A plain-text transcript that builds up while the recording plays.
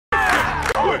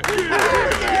Don't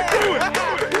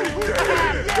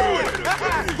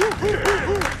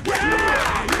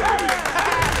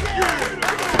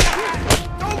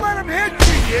let him hit me,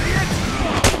 idiot!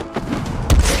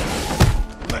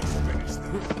 Let's finish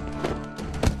this.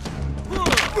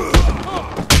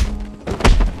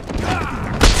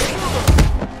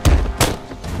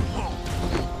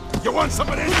 You want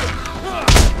somebody?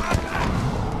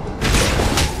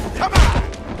 Come on!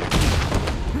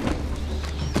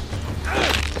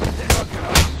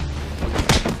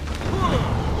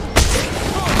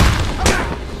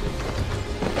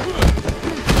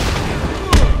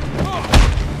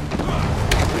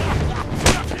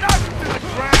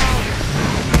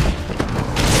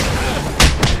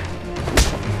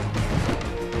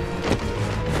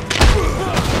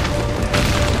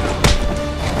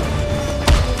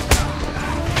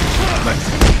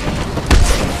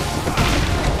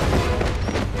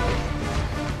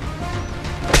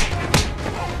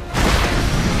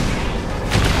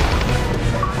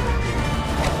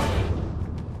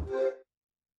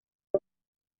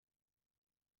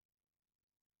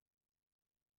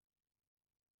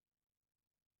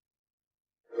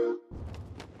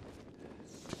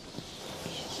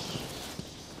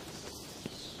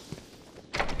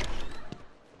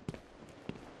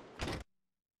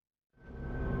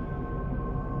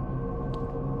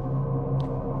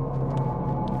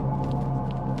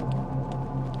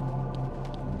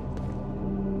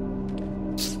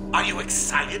 Are you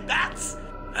excited, Bats?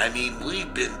 I mean,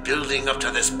 we've been building up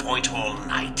to this point all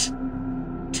night.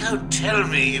 Don't tell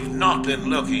me you've not been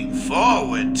looking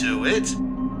forward to it.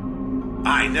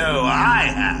 I know I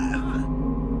have.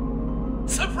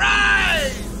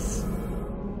 Surprise!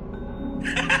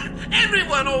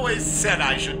 Everyone always said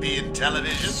I should be in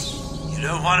television. You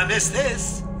don't want to miss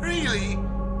this, really.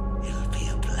 It'll be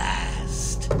a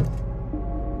blast.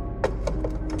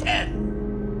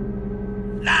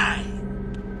 10, 9,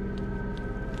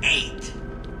 8,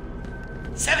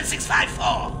 7, 6, 5,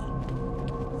 4,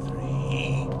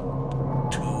 3,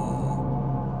 2,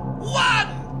 1.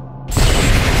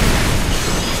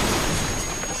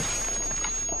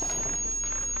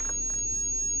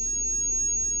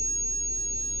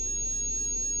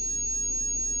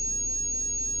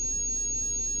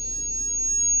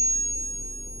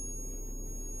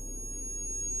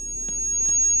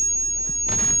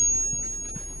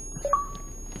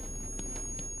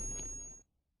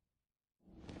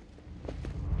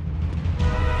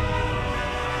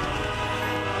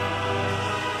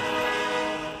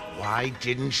 Why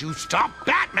didn't you stop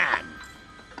Batman?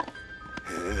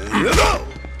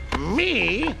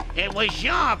 Me? It was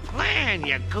your plan,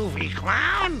 you goofy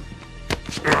clown.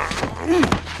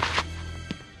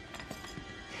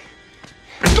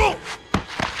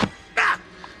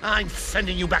 I'm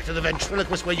sending you back to the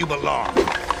ventriloquist where you belong.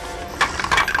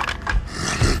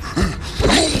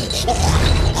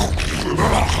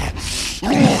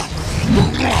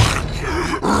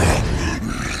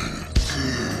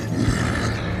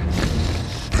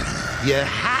 You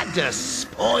had to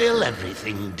spoil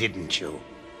everything, didn't you?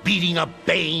 Beating up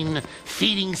Bane,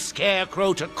 feeding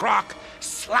Scarecrow to Croc,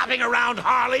 slapping around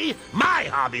Harley, my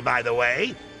hobby, by the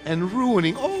way, and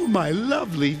ruining all my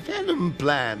lovely venom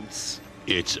plants.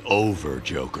 It's over,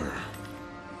 Joker.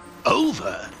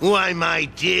 Over? Why, my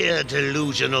dear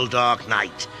delusional Dark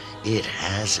Knight, it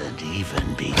hasn't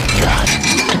even begun.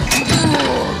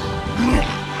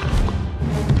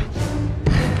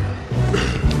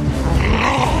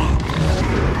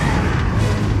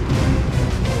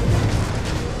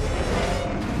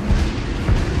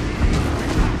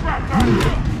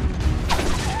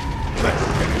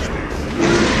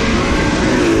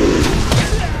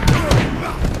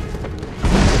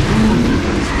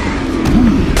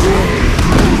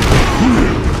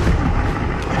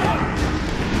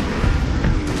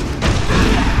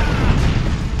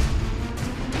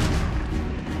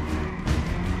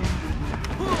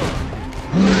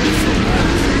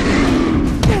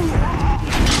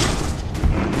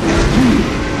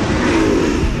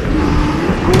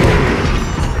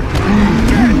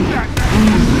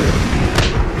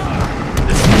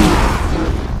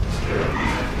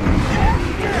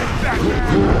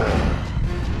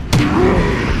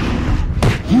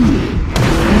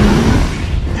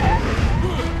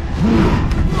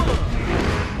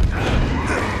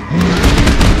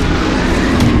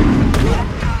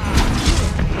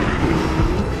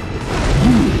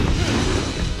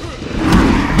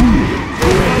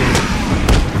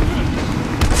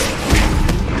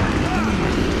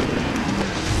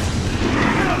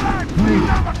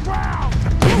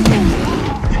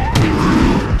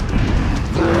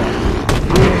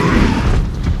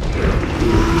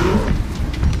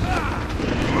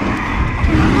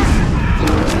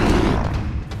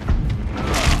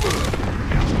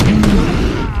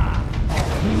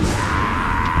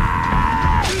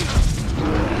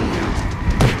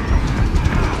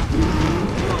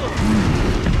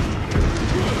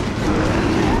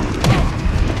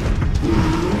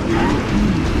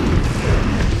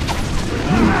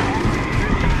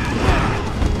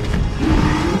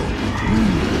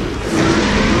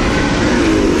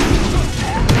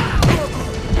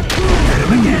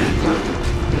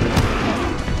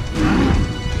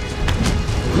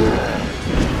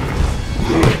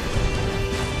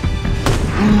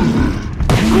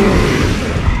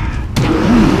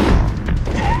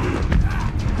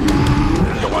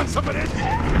 want somebody in?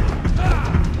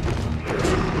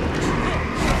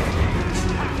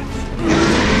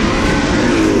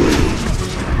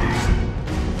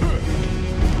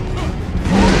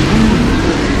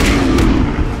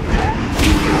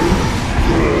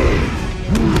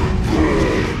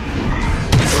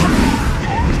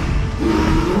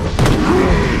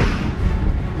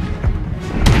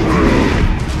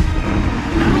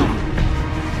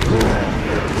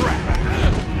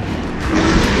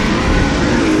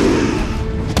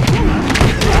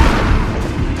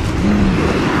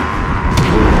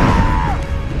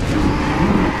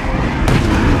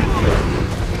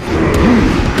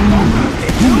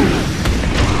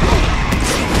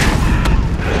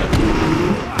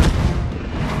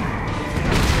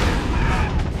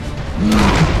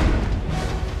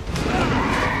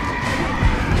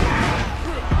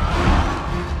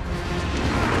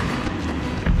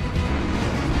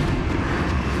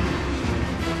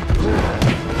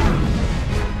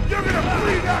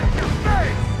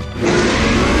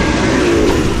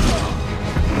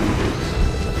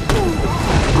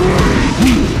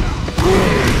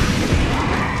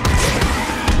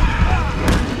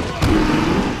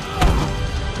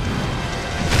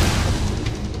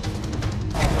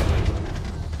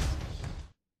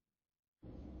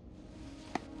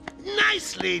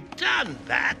 Nicely done,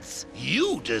 Bats.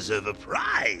 You deserve a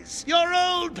prize. Your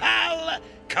old pal,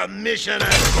 Commissioner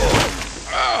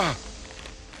Gordon.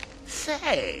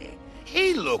 Say,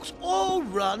 he looks all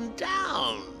run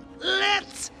down.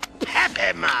 Let's pep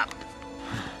him up.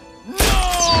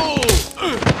 No!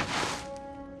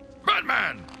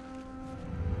 Batman!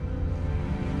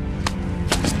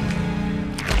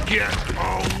 Get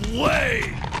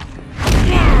away!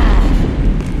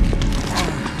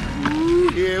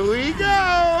 Here we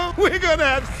go. We're gonna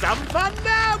have some fun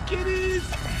now, kiddies.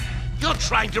 You're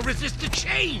trying to resist the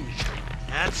change.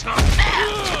 That's not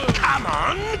fair. Come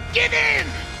on, give in.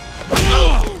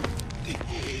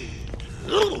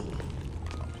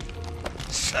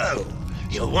 So,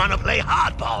 you want to play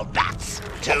hardball, Bats,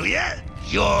 do you?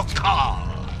 Your call.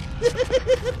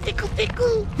 Tickle,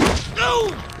 tickle.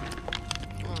 Oh!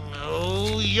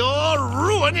 Oh, you're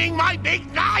ruining my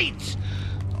big night.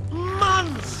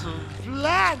 Months of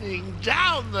planning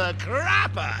down the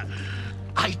crapper.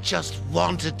 I just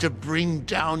wanted to bring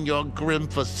down your grim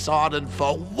facade and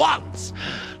for once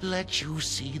let you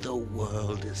see the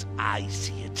world as I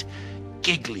see it,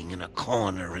 giggling in a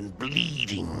corner and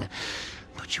bleeding.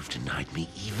 But you've denied me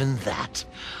even that.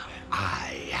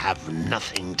 I have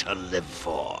nothing to live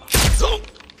for. So...